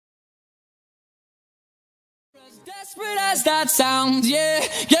Desperate as that sounds, yeah,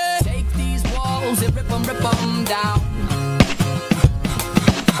 yeah. Take these walls and rip them down.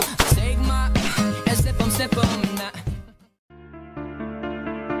 Take my and slip them now.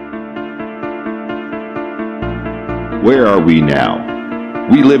 Where are we now?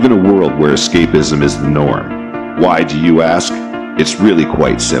 We live in a world where escapism is the norm. Why, do you ask? It's really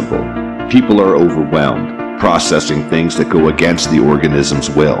quite simple. People are overwhelmed, processing things that go against the organism's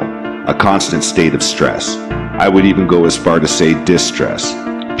will. A constant state of stress. I would even go as far to say distress.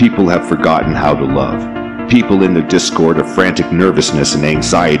 People have forgotten how to love. People in their discord of frantic nervousness and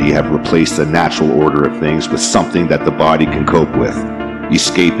anxiety have replaced the natural order of things with something that the body can cope with.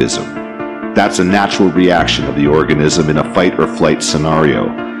 Escapism. That's a natural reaction of the organism in a fight or flight scenario.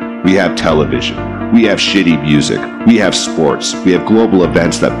 We have television. We have shitty music. We have sports. We have global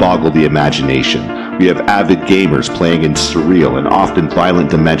events that boggle the imagination. We have avid gamers playing in surreal and often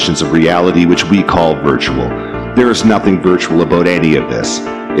violent dimensions of reality which we call virtual. There is nothing virtual about any of this.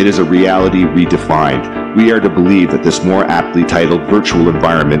 It is a reality redefined. We are to believe that this more aptly titled virtual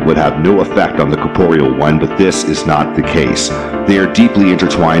environment would have no effect on the corporeal one, but this is not the case. They are deeply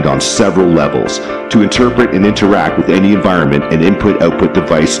intertwined on several levels. To interpret and interact with any environment, an input-output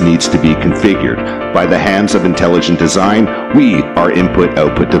device needs to be configured. By the hands of intelligent design, we are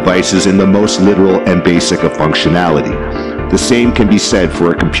input-output devices in the most literal and basic of functionality. The same can be said for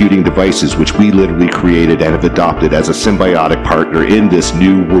our computing devices, which we literally created and have adopted as a symbiotic partner in this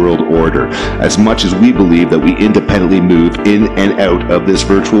new world order. As much as we believe that we independently move in and out of this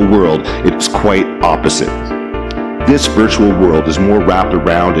virtual world, it is quite opposite. This virtual world is more wrapped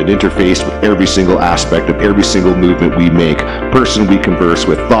around and interfaced with every single aspect of every single movement we make, person we converse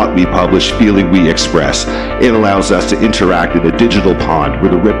with, thought we publish, feeling we express. It allows us to interact in a digital pond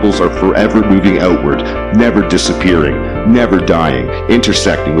where the ripples are forever moving outward, never disappearing, never dying,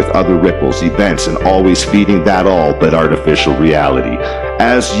 intersecting with other ripples, events, and always feeding that all but artificial reality.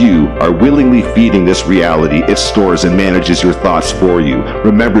 As you are willingly feeding this reality, it stores and manages your thoughts for you,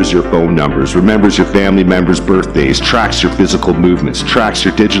 remembers your phone numbers, remembers your family members' birthdays, tracks your physical movements, tracks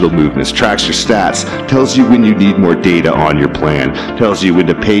your digital movements, tracks your stats, tells you when you need more data on your plan, tells you when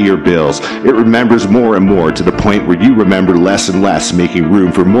to pay your bills. It remembers more and more to the point where you remember less and less, making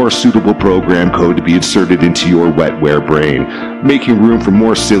room for more suitable program code to be inserted into your wetware brain, making room for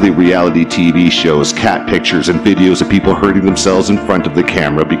more silly reality TV shows, cat pictures, and videos of people hurting themselves in front of the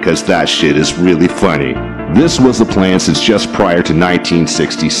camera because that shit is really funny. This was the plan since just prior to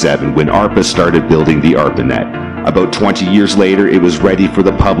 1967 when DARPA started building the ARPANET. About 20 years later, it was ready for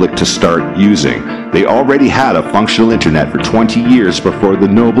the public to start using. They already had a functional internet for 20 years before the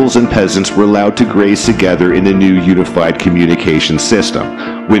nobles and peasants were allowed to graze together in a new unified communication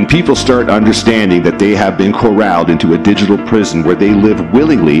system. When people start understanding that they have been corralled into a digital prison where they live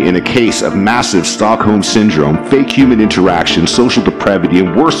willingly in a case of massive Stockholm Syndrome, fake human interaction, social depravity,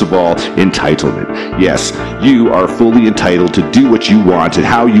 and worst of all, entitlement. Yes, you are fully entitled to do what you want and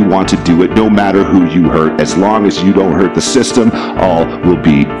how you want to do it, no matter who you hurt. As long as you don't hurt the system, all will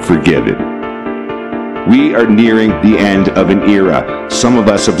be forgiven. We are nearing the end of an era. Some of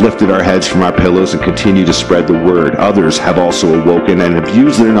us have lifted our heads from our pillows and continue to spread the word. Others have also awoken and have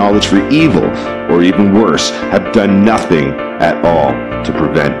used their knowledge for evil, or even worse, have done nothing at all to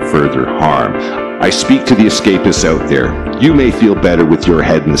prevent further harm. I speak to the escapists out there. You may feel better with your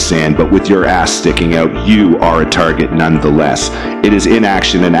head in the sand, but with your ass sticking out, you are a target nonetheless. It is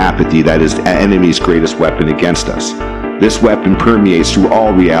inaction and apathy that is the enemy's greatest weapon against us. This weapon permeates through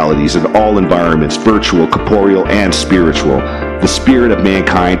all realities and all environments, virtual, corporeal, and spiritual. The spirit of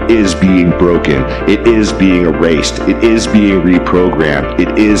mankind is being broken. It is being erased. It is being reprogrammed.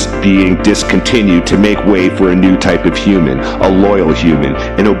 It is being discontinued to make way for a new type of human, a loyal human,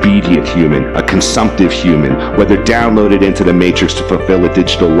 an obedient human, a consumptive human, whether downloaded into the matrix to fulfill a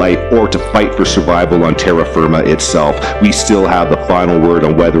digital life or to fight for survival on terra firma itself. We still have the final word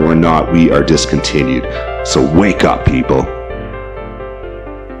on whether or not we are discontinued. So wake up, people.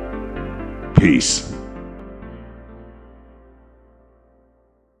 Peace.